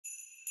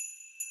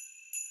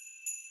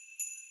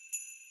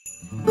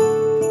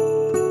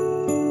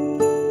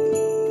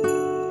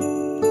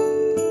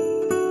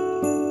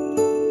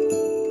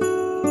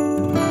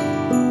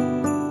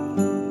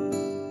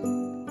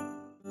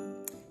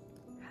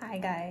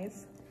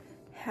guys.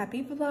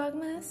 Happy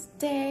Vlogmas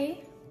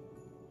day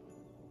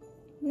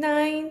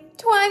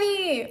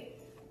 9/20.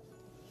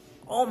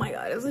 Oh my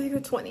god, it's like the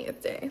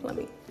 20th day.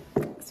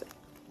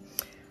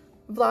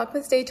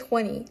 Vlogmas day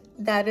 20.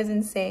 That is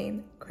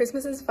insane.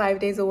 Christmas is 5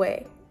 days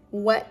away.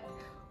 What?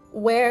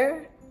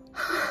 Where?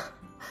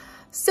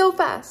 So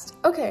fast.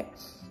 Okay.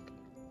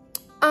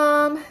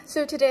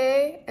 So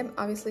today I'm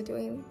obviously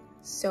doing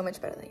so much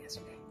better than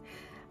yesterday.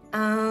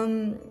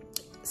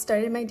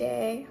 Started my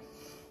day.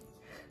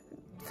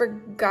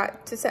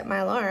 Forgot to set my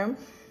alarm.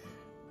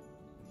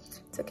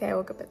 It's okay, I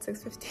woke up at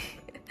 6:15.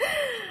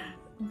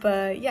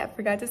 But yeah,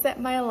 forgot to set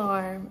my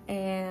alarm,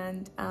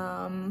 and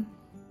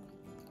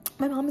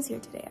my mom is here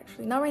today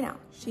actually. Not right now,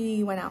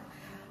 she went out,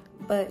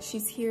 but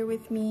she's here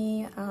with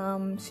me.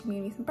 She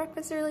made me some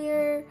breakfast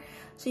earlier.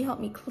 She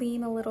helped me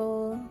clean a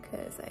little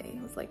because I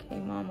was like, hey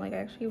mom, like I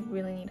actually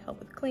really need help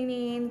with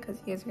cleaning because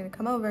you guys are gonna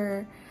come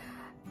over.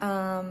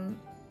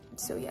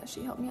 So yeah,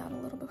 she helped me out a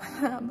little bit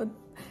with that, but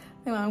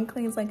my mom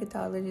cleans like a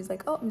toddler. She's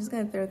like, oh, I'm just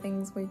gonna throw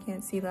things where you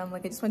can't see them.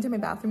 Like I just went to my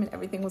bathroom and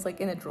everything was like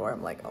in a drawer.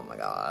 I'm like, oh my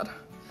god,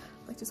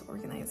 like just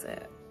organize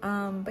it.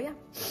 But yeah,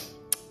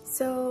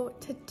 so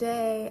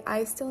today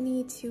I still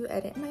need to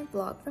edit my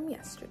vlog from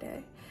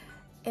yesterday,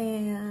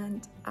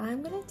 and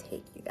I'm gonna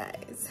take you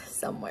guys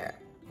somewhere.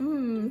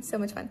 So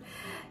much fun.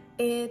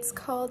 It's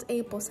called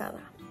a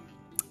POSADA.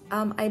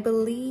 I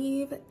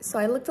believe, so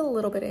I looked a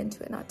little bit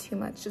into it, not too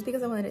much, just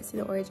because I wanted to see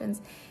the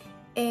origins.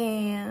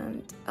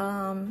 And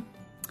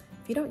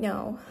if you don't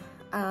know,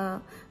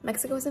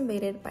 Mexico was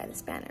invaded by the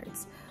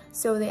Spaniards.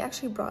 So they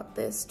actually brought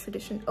this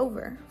tradition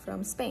over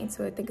from Spain.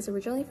 So I think it's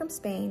originally from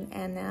Spain,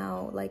 and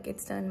now like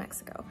it's done in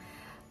Mexico.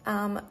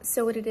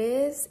 So what it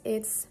is,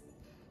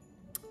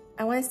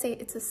 I want to say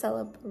it's a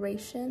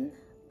celebration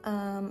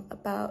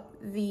about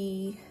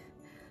the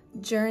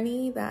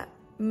journey that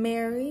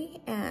Mary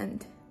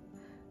and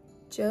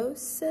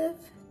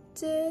Joseph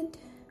did.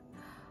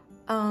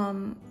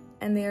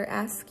 And they're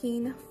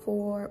asking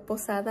for,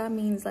 posada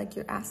means like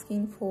you're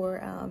asking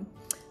for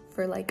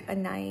like a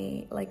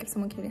night, like if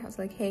someone came to your house,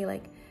 like, hey,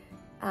 like,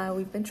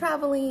 we've been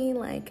traveling,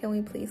 like, can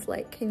we please,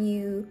 like, can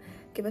you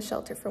give us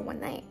shelter for one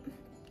night?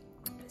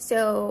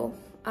 So,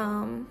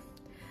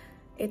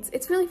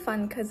 it's really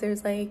fun because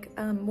there's like,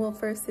 well,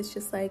 first it's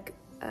just like,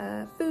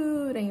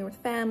 food and you're with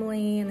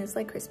family, and it's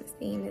like Christmas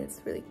themed, and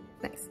it's really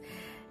nice.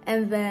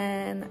 And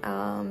then,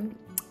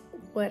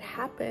 what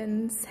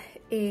happens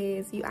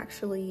is you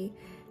actually,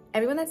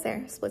 everyone that's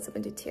there splits up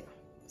into two.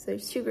 So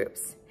there's two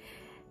groups,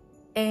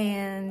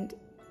 and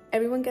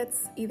everyone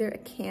gets either a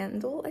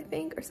candle, I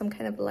think, or some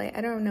kind of light.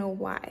 I don't know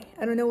why.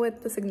 I don't know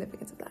what the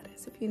significance of that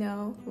is. If you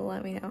know,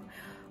 let me know.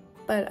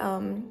 But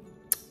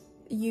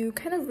you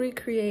kind of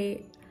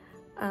recreate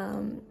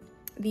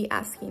the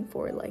asking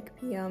for like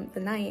the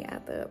night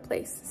at the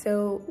place.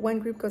 So one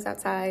group goes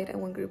outside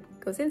and one group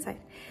goes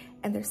inside,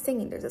 and they're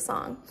singing. There's a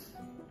song.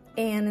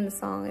 And in the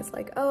song, it's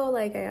like, oh,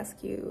 like I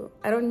ask you,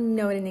 I don't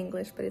know it in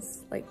English, but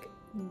it's like,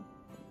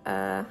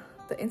 the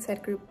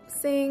inside group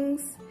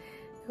sings,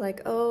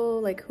 like, oh,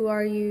 like, who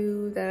are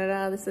you, da da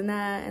da, this and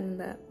that. And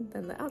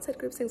then the outside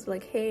group sings,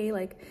 like, hey,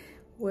 like,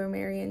 we're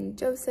Mary and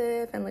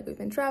Joseph, and like, we've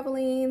been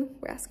traveling,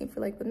 we're asking for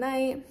like the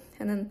night.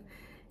 And then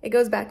it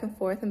goes back and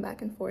forth and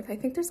back and forth. I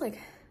think there's like,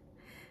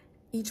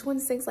 each one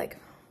sings like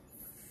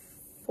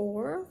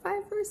 4 or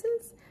 5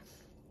 verses.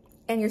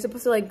 And you're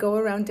supposed to like go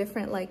around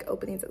different like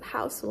openings of the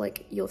house. So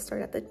like you'll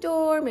start at the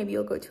door, maybe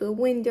you'll go to a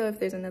window. If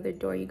there's another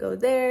door, you go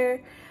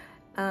there.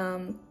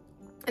 And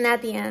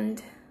at the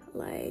end,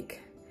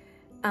 like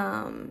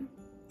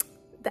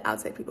the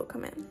outside people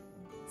come in.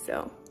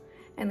 So,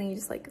 and then you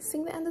just like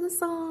sing the end of the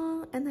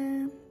song, and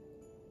then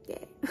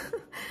yay. I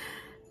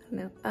don't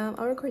know.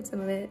 I'll record some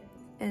of it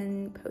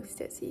and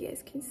post it so you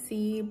guys can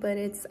see. But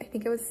it's, I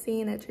think I was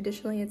seeing that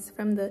traditionally it's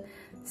from the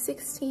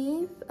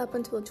 16th up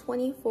until the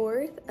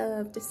 24th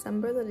of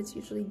December that it's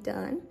usually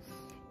done.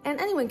 And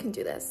anyone can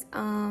do this.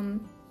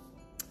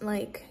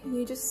 Like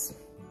you just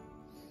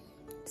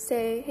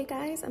say, hey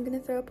guys, I'm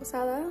gonna throw a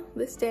posada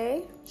this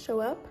day,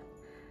 show up.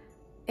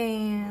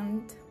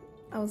 And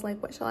I was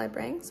like, what shall I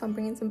bring? So I'm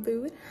bringing some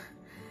food,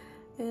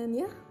 and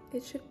yeah,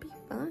 it should be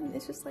fun.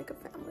 It's just like a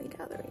family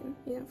gathering,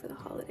 you know, for the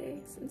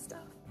holidays and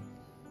stuff.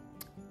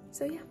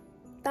 So yeah,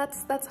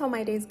 that's how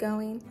my day's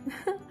going.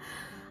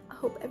 I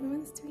hope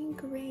everyone's doing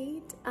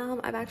great.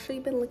 I've actually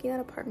been looking at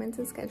apartments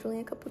and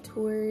scheduling a couple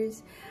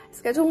tours. I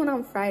scheduled one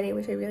on Friday,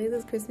 which I realized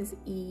is Christmas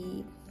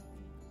Eve.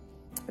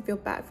 I feel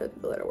bad for the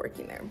people that are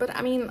working there, but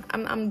I mean,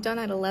 I'm done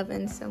at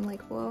 11, so I'm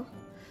like, well,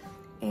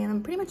 and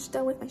I'm pretty much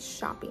done with my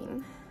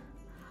shopping.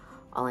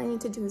 All I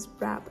need to do is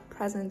wrap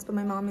presents, but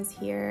my mom is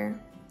here,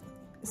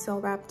 so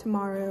I'll wrap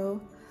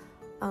tomorrow.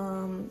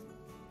 And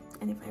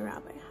if I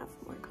wrap, I have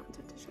more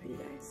content to show you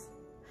guys.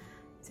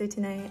 So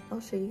tonight I'll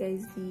show you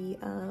guys the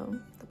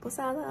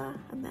posada,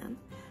 and then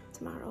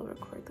tomorrow I'll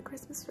record the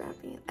Christmas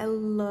wrapping. I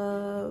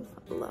love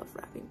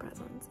wrapping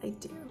presents. I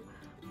do,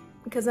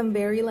 because I'm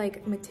very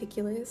like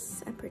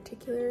meticulous and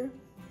particular.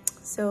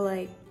 So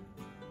like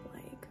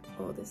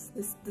oh,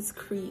 this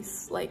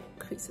crease, like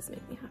creases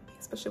make me happy,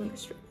 especially when they're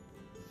straight.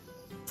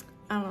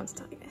 I don't know what to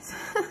tell you guys.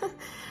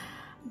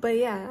 But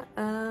yeah,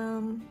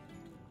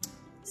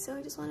 so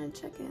I just wanted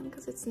to check in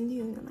because it's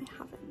new and I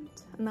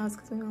haven't. And that was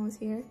because my mom was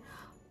here.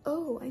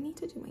 Oh, I need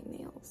to do my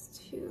nails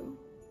too.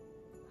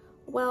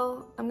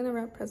 Well, I'm gonna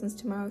wrap presents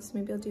tomorrow, so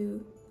maybe I'll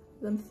do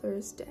them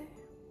Thursday.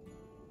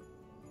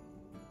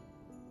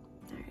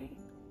 Alright,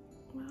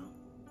 well.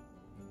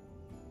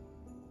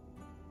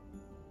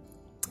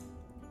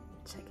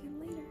 Check in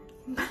later.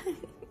 Bye.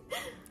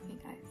 Okay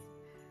guys,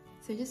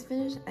 so I just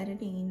finished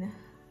editing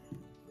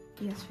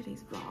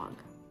yesterday's vlog.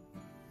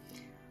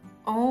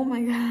 Oh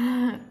my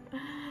god.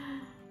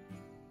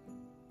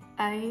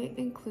 I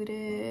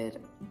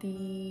included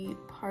the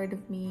part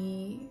of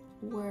me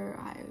where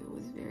I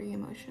was very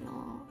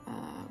emotional,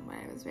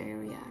 where I was very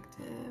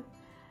reactive,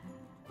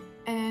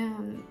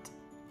 and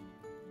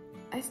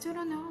I still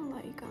don't know,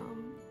 like,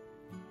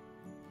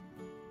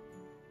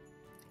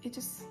 it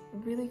just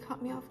really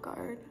caught me off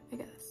guard, I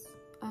guess.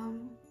 I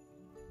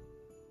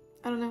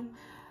don't know,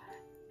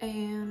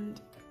 and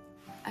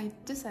I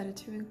decided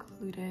to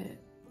include it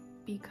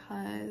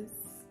because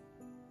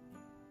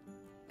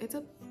it's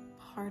a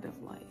part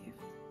of life,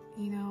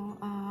 you know.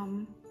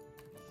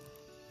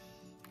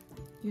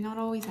 You're not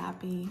always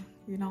happy,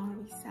 you're not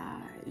always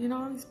sad, you're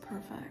not always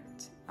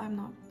perfect. I'm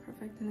not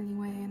perfect in any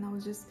way, and that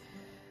was just,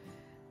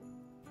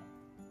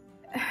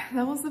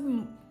 that was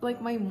like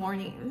my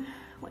morning,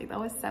 like that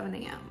was 7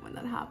 a.m. when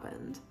that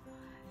happened,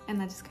 and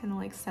that just kind of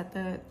like set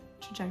the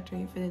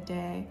trajectory for the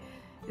day.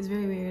 It's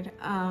very weird,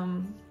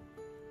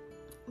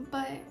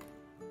 but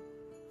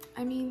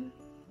I mean,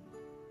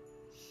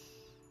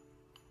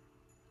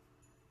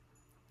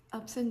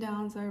 ups and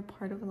downs are a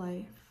part of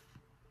life,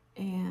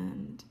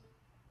 and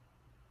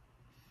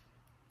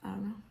I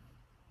don't know,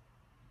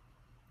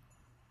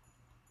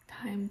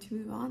 time to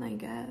move on, I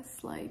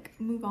guess. Like,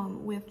 move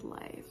on with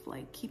life,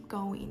 like keep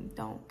going,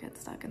 don't get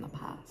stuck in the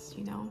past,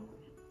 you know.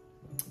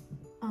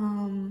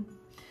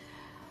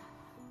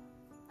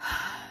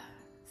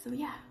 So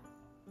yeah,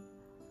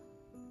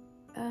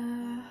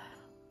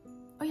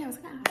 oh yeah, I was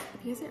gonna ask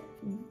if you guys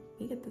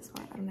make it this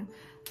far, I don't know,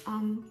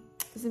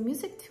 is the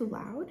music too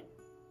loud?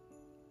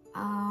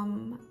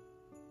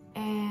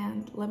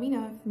 And let me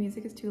know if the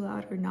music is too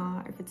loud or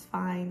not, if it's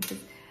fine, because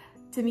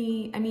to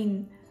me, I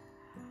mean,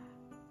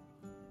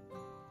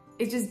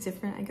 it's just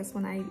different, I guess,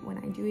 when I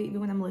do it. Even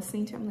when I'm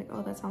listening to it, I'm like,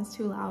 oh, that sounds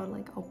too loud,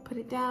 like I'll put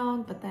it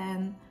down. But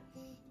then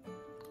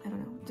I don't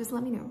know, just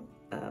let me know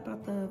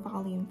about the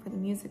volume for the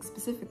music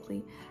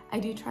specifically. I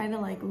do try to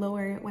like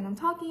lower it when I'm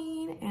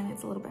talking, and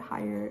it's a little bit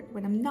higher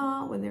when I'm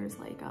not, when there's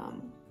like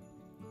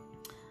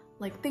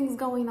things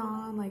going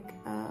on,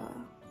 like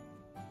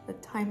the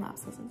time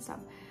lapses and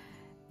stuff.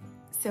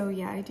 So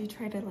yeah, I do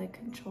try to like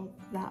control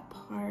that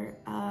part.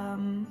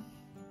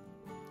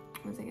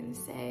 What was I gonna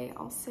say?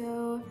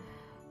 Also,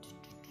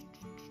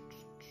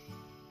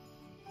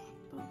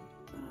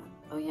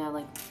 oh yeah,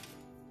 like,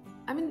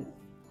 I mean,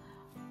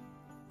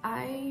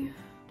 I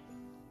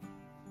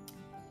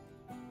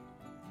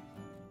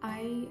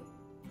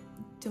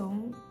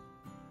don't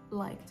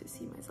like to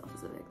see myself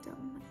as a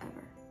victim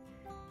ever,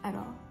 at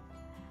all.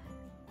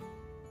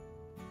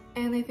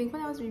 And I think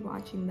when I was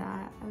rewatching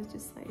that, I was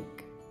just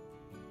like,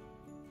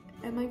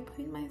 am I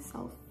putting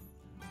myself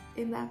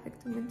in that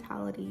victim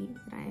mentality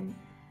that I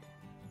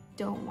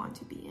don't want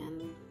to be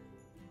in?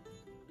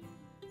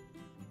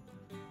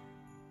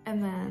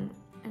 And then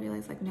I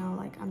realized, like, no,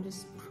 like, I'm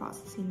just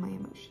processing my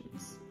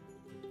emotions,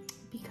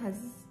 because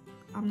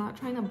I'm not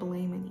trying to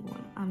blame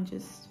anyone. I'm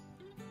just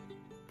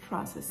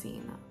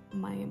processing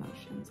my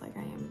emotions. Like,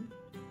 I am,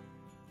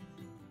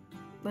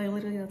 like,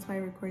 literally, that's why I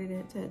recorded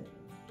it, to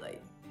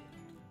like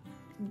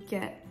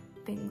get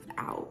things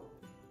out,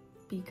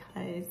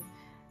 because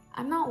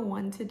I'm not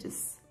one to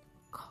just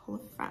call a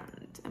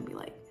friend and be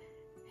like,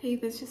 hey,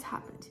 this just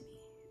happened to me,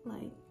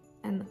 like,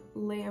 and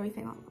lay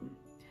everything on them.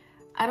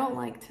 I don't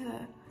like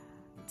to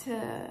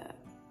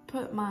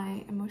put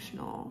my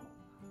emotional,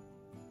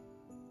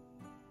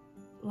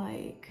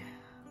 like,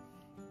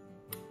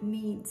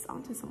 needs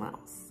onto someone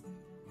else,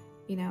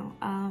 you know.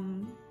 I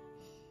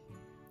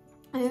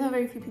know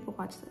very few people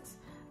watch this,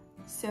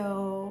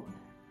 so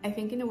I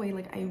think in a way,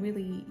 like, I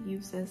really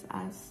use this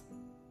as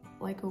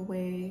like a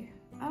way,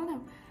 I don't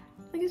know,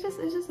 like, it's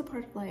just a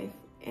part of life,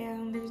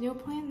 and there's no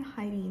point in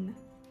hiding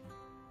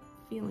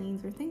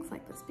feelings or things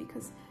like this,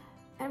 because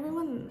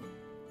everyone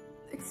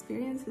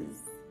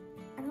experiences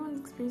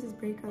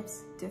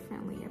breakups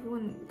differently.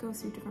 Everyone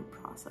goes through a different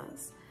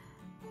process,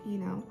 you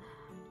know.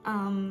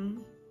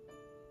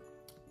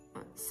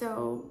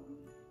 So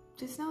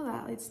just know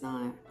that it's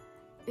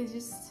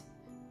just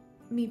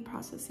me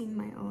processing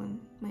my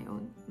own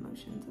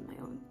emotions and my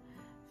own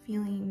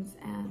feelings,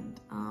 and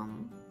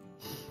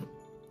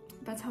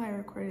that's how I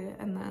recorded it.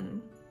 And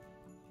then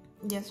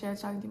yesterday I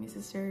was talking to my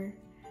sister,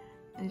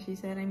 and she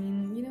said, I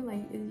mean, you know,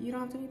 like, you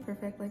don't have to be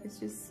perfect, like, it's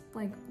just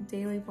like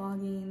daily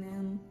vlogging,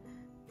 and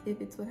if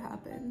it's what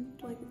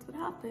happened, like, it's what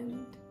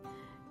happened,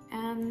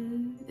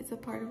 and it's a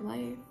part of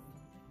life.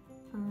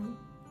 Oh,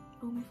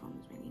 my phone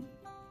is ringing.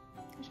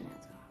 I should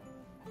answer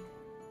that.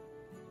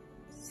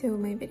 So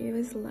my video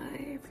is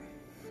live.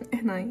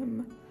 and I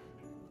am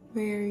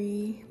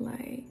very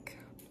like,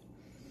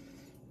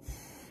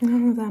 I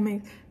don't know if that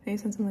makes any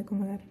sense. I'm like, oh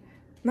my god,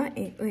 not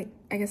like,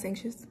 I guess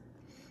anxious,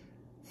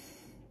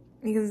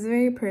 because it's a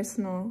very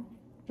personal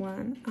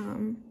one.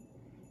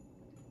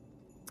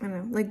 I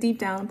don't know, like deep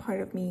down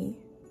part of me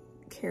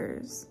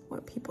cares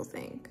what people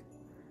think.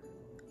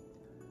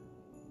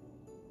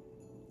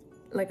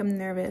 Like I'm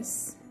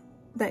nervous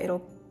that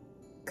it'll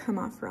come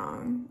off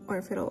wrong, or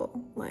if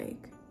it'll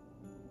like,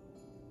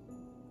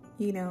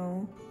 you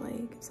know,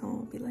 like someone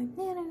will be like,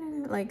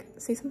 no, like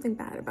say something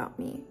bad about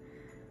me,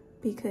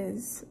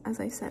 because as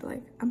I said,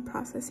 like I'm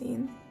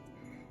processing,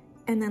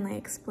 and then I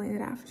explain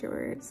it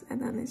afterwards,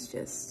 and then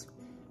it's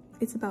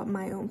about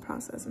my own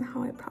process and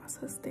how I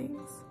process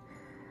things.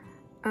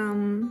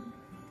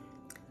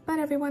 But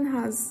everyone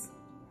has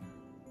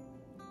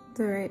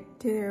the right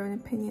to their own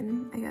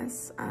opinion, I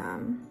guess.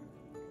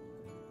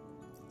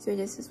 So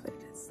this is what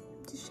it is,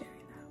 just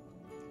sharing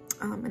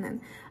that. And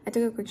then I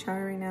took a quick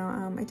shower right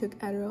now. I took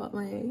Adderall,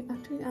 my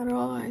afternoon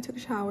Adderall. I took a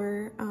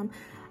shower.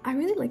 I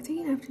really like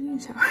taking afternoon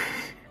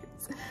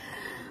showers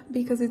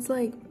because it's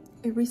like,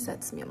 it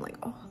resets me. I'm like,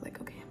 oh, like,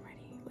 okay, I'm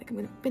ready. Like I'm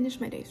gonna finish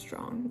my day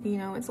strong. You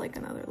know, it's like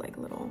another like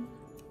little,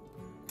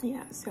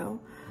 yeah, so,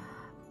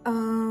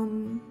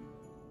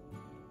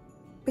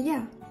 but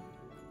yeah,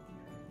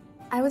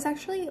 I was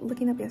actually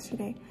looking up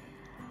yesterday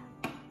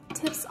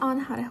tips on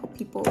how to help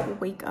people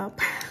wake up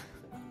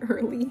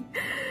early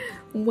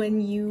when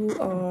you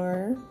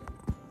are,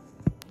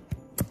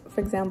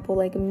 for example,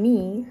 like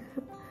me.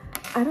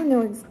 I don't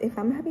know if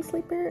I'm a heavy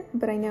sleeper,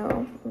 but I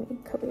know, let me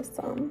cover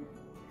some,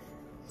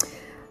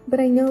 but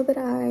I know that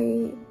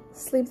I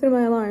sleep through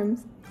my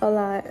alarms a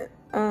lot,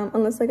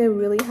 unless like I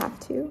really have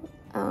to.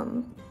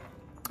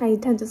 I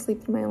tend to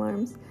sleep through my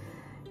alarms,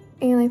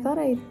 and I thought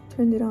I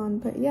turned it on,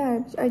 but yeah,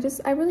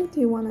 I really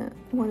do want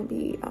to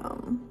be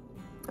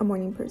a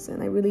morning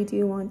person. I really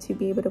do want to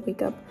be able to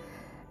wake up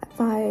at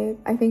 5.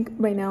 I think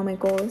right now my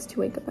goal is to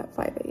wake up at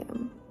 5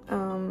 a.m.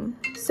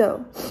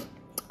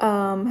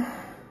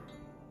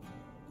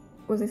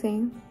 What was I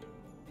saying?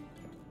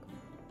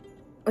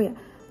 Oh yeah,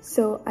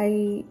 so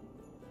I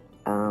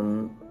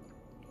don't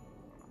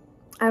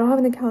have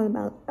an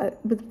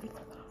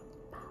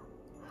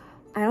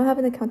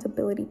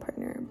accountability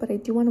partner, but I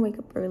do want to wake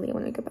up early. I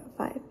want to wake up at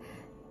 5,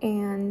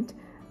 and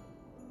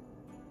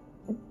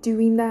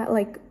doing that,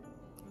 like,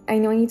 I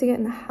know I need to get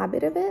in the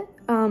habit of it,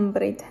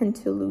 but I tend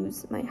to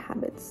lose my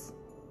habits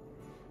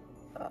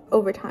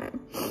over time.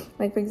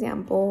 Like, for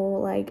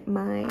example, like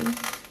my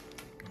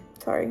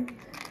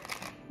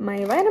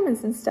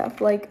vitamins and stuff,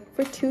 like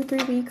for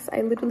 2-3 weeks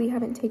I literally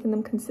haven't taken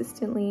them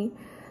consistently.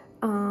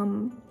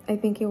 I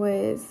think it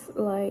was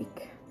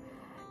like,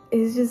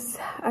 it's just,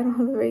 I don't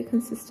have a very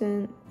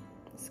consistent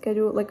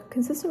schedule, like a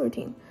consistent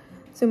routine.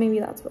 So maybe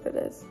that's what it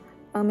is.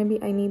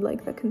 Maybe I need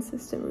like the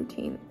consistent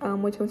routine,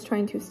 which I was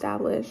trying to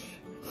establish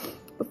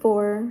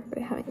before, but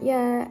I haven't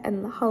yet,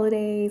 and the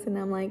holidays, and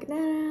I'm like,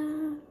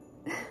 nah.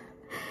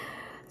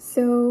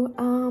 So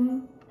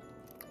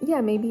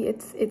yeah, maybe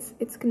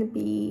it's gonna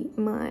be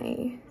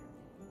my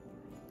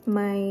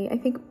I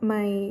think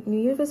my New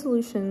Year's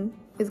resolution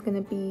is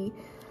gonna be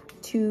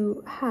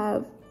to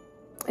have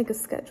like a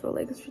schedule,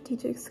 like a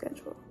strategic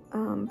schedule.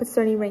 But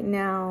starting right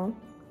now,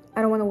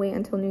 I don't want to wait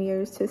until New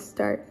Year's to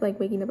start like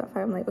waking up at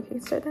 5. I'm like, okay,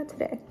 start that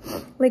today.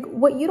 Like,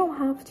 what, you don't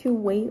have to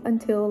wait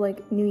until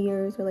like New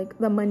Year's or like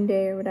the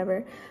Monday or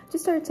whatever.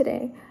 Just start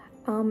today.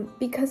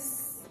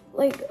 Because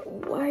like,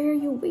 why are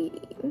you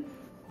waiting?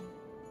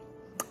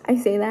 I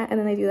say that and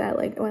then I do that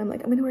like when I'm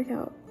like, I'm gonna work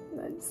out,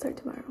 start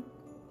tomorrow.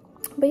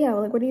 But yeah,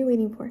 like, what are you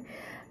waiting for?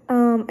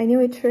 I know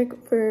a trick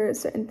for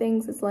certain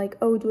things is like,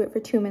 oh, do it for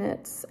 2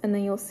 minutes, and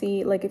then you'll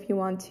see, like, if you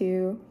want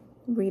to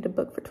read a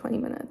book for 20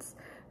 minutes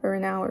or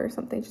an hour or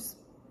something, just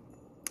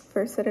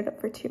first set it up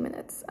for 2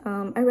 minutes.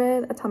 I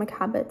read Atomic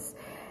Habits,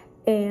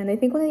 and I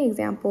think one of the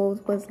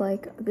examples was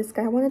like, this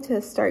guy wanted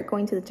to start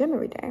going to the gym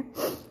every day.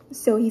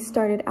 So he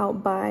started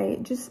out by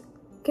just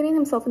getting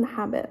himself in the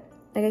habit.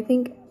 Like, I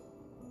think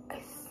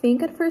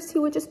at first he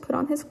would just put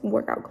on his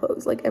workout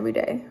clothes like every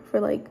day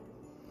for like,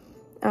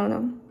 I don't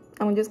know,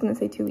 I'm just gonna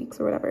say 2 weeks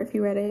or whatever. If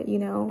you read it, you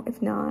know.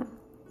 If not,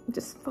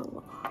 just follow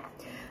along.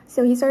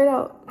 So he started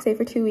out, say,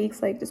 for 2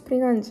 weeks, like just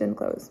putting on his gym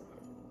clothes.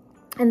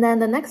 And then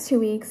the next 2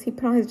 weeks, he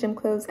put on his gym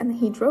clothes and then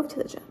he drove to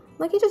the gym.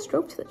 Like, he just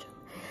drove to the gym.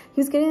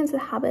 He was getting into the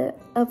habit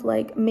of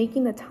like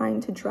making the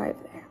time to drive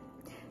there.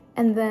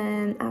 And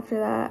then after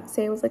that,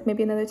 say it was like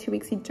maybe another 2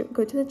 weeks, he'd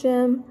go to the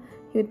gym,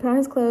 he would put on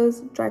his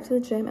clothes, drive to the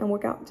gym, and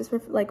work out just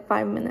for like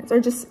 5 minutes, or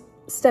just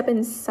step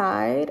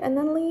inside and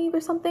then leave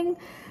or something.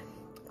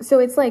 So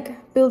it's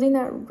like building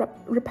that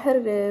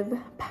repetitive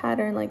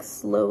pattern, like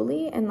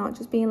slowly, and not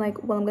just being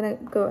like, well, I'm gonna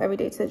go every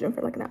day to the gym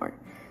for like an hour,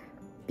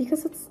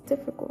 because it's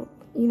difficult.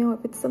 You know,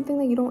 if it's something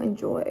that you don't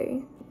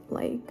enjoy,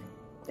 like,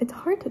 it's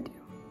hard to do.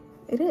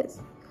 It is.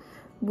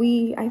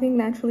 I think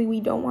naturally we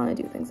don't want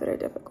to do things that are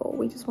difficult.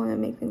 We just want to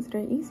make things that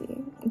are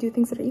easy, do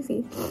things that are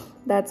easy.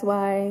 That's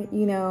why,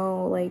 you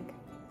know, like,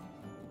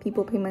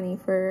 people pay money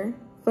for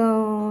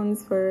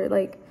phones, for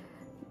like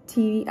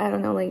TV, I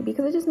don't know, like,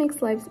 because it just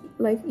makes life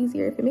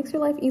easier. If it makes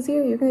your life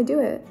easier, you're gonna do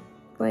it.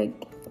 Like,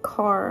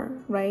 car,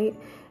 right?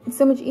 It's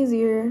so much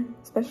easier,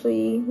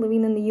 especially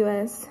living in the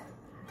US,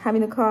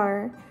 having a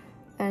car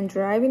and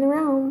driving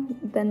around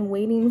than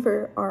waiting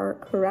for our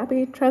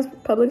crappy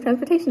public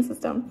transportation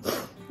system,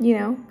 you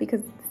know,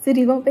 because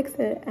cities won't fix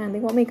it and they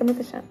won't make them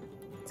efficient.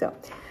 So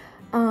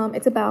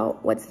it's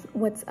about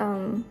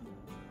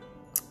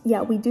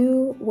yeah, we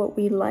do what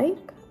we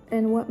like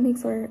and what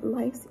makes our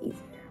lives easier.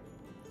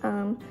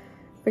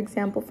 For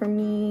example, for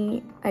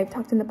me, I've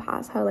talked in the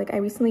past how like I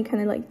recently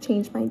kind of like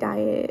changed my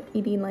diet,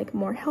 eating like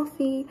more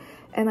healthy,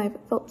 and I've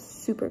felt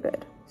super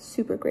good,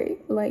 super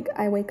great. Like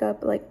I wake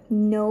up like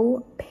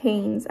no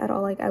pains at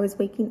all. Like I was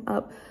waking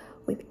up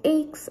with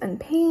aches and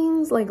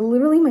pains, like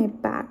literally my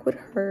back would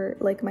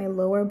hurt, like my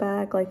lower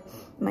back, like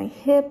my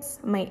hips,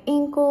 my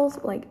ankles,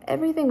 like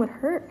everything would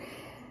hurt.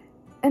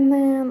 And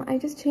then I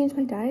just changed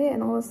my diet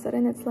and all of a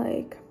sudden it's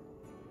like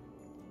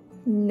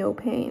no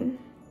pain.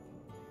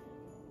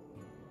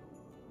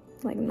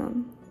 Like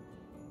none.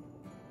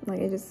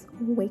 Like I just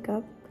wake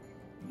up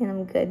and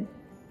I'm good.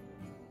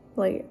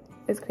 Like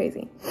it's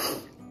crazy.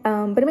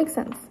 But it makes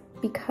sense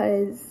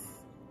because,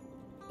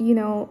 you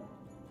know,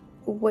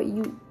 what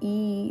you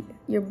eat,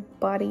 your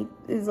body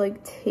is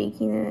like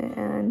taking it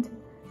and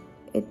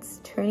it's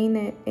turning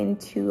it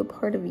into a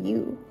part of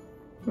you,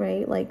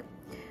 right? Like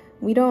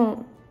we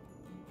don't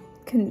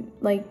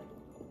like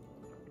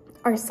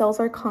our cells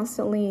are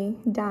constantly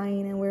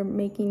dying and we're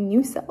making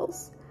new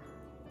cells.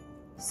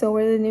 So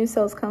where do the new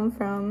cells come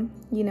from?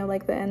 You know,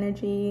 like the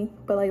energy,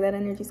 but like that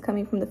energy is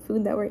coming from the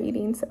food that we're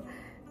eating. So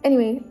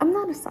anyway, I'm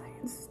not a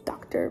science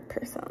doctor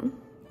person,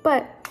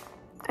 but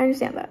I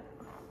understand that.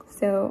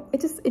 So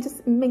it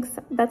just makes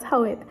sense. That's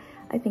how I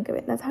think of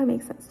it. That's how it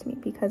makes sense to me,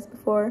 because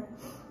before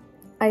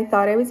I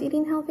thought I was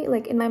eating healthy.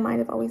 Like in my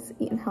mind, I've always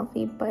eaten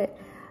healthy, but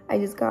I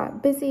just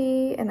got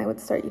busy and I would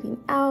start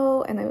eating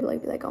out and I would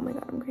like be like, oh my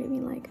God, I'm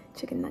craving like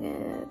chicken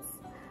nuggets,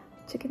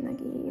 chicken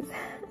nuggies.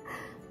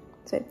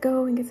 So I'd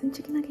go and get some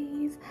chicken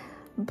nuggets.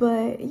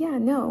 But yeah,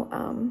 no,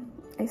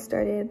 I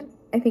started,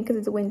 I think because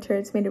it's winter,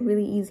 it's made it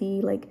really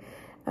easy. Like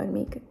I would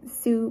make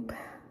soup.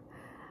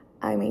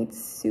 I made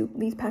soup.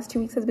 These past 2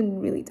 weeks has been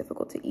really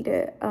difficult to eat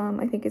it.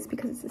 I think it's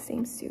because it's the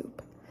same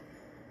soup.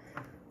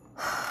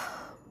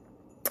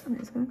 I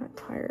just kind of got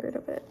tired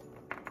of it.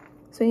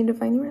 So I need to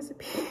find new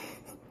recipes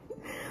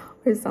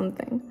or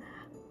something.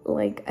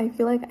 Like I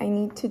feel like I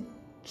need to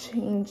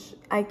change.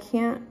 I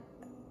can't,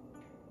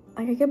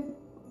 like I get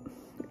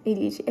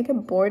ADHD, I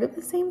get bored of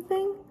the same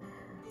thing.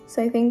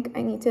 So I think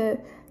I need to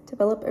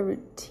develop a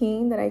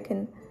routine that I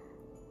can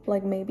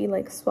like maybe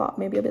like swap.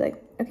 Maybe I'll be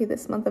like, okay,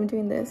 this month I'm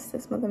doing this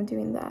month I'm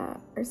doing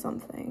that, or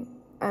something.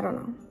 I don't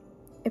know.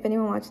 If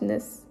anyone watching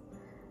this,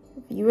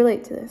 if you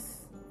relate to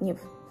this and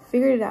you've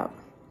figured it out,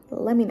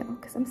 let me know,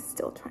 because I'm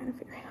still trying to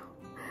figure it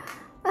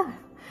out.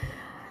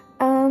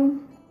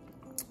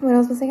 What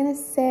else was I gonna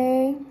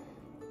say?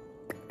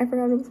 I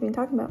forgot what I was even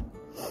talking about.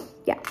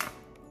 Yeah,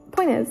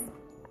 point is,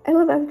 I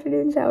love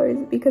afternoon showers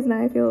because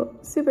now I feel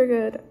super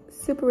good,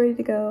 super ready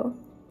to go.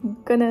 I'm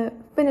gonna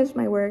finish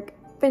my work,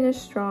 finish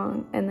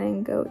strong, and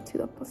then go to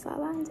the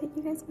posada and take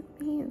you guys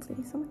with me. It's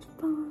gonna be so much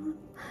fun.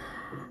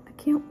 I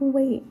can't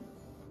wait.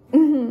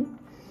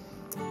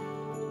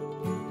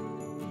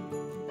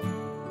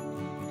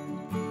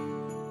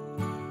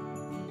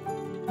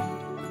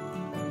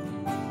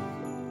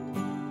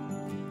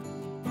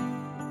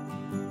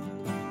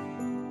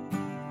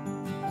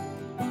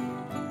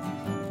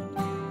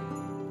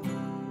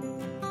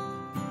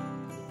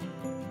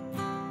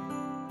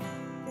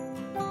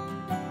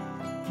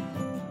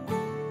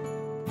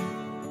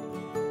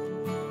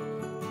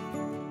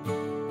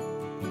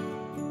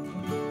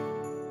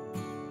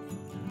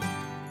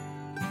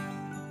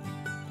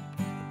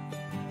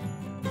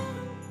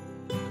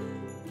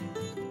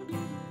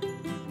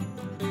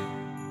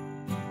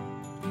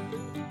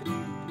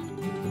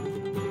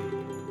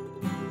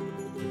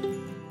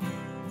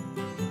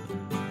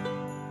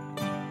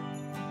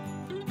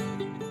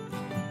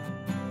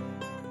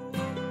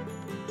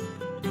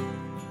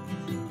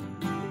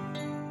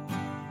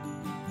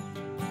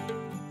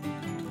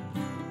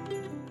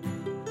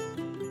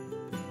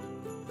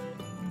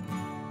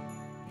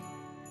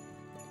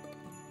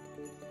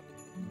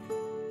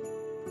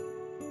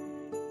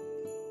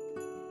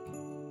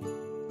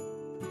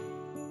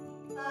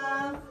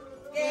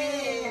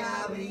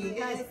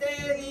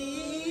 Este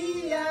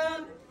día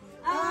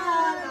a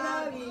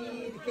la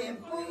Virgen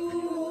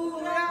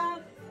pura,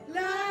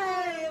 la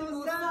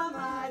hermosa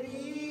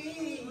María,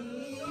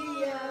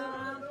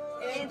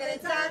 entre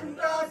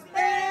santos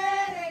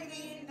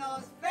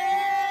peregrinos,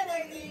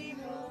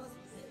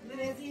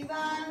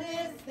 reciban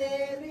este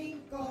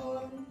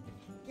rincón,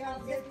 que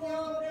aunque es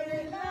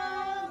pobre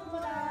la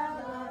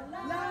morada,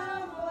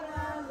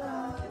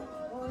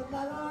 os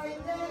la doy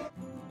de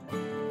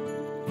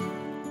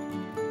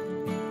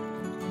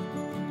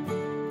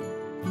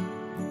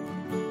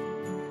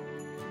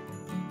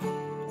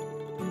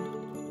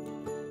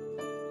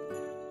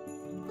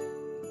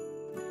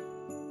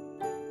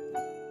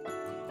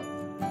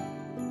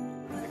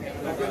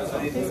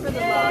Thanks for the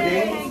vlog.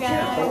 Hey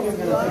guys.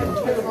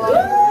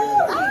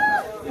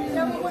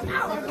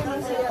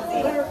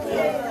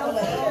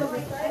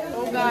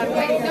 Oh god,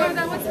 wait, no,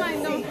 that one's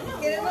mine, no.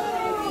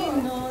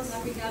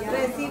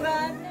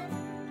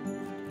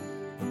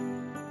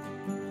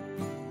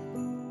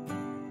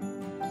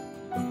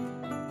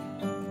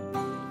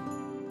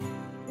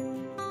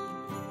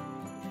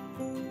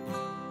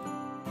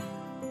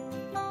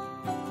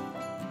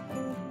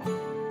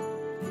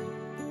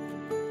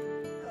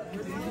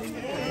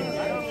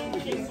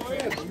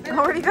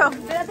 Oh, where'd he go?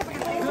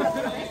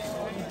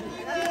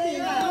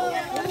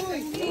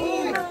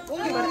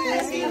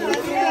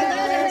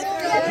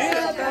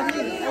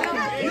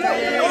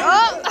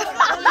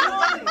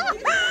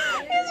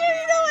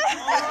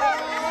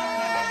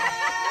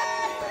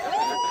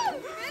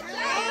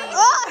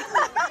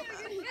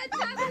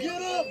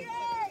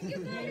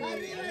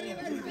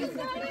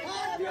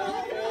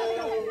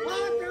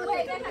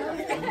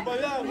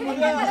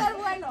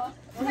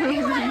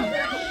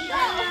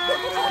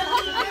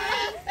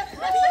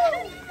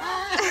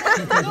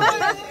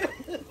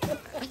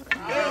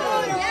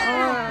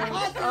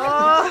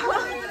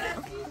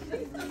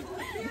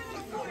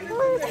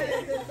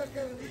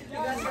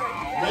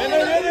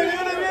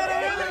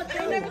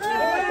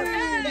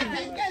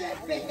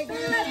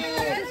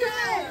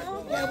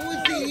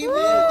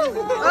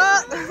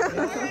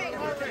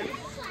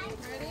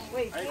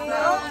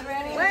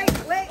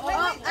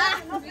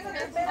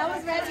 I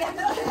was ready.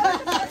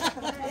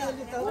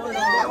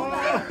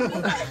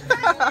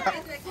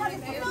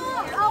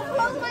 I'll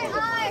close my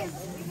eyes.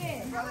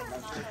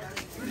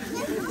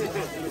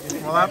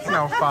 Well, that's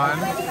no fun.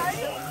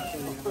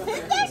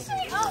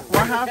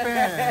 What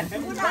happened?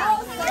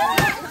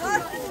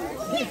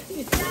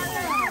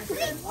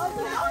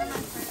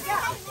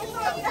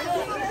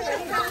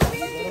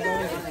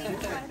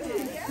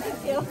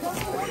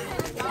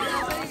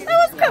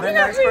 The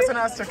next person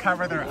has to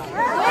cover their eyes.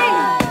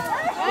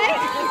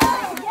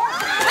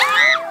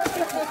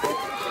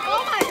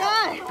 Oh my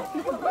god!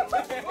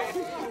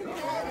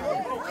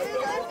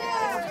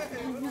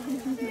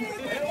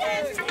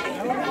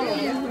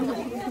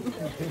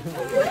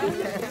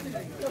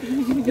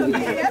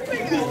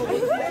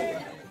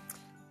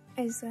 I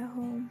just got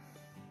home.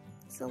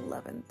 It's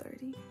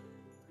 11:30.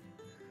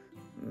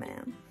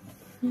 Man.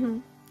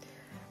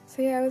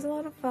 So yeah, it was a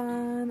lot of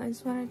fun. I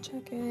just wanted to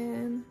check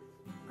in.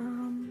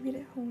 Made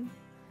it home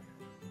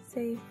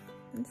safe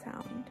and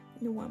sound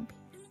in one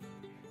piece.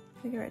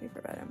 I get ready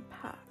for bed and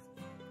pack.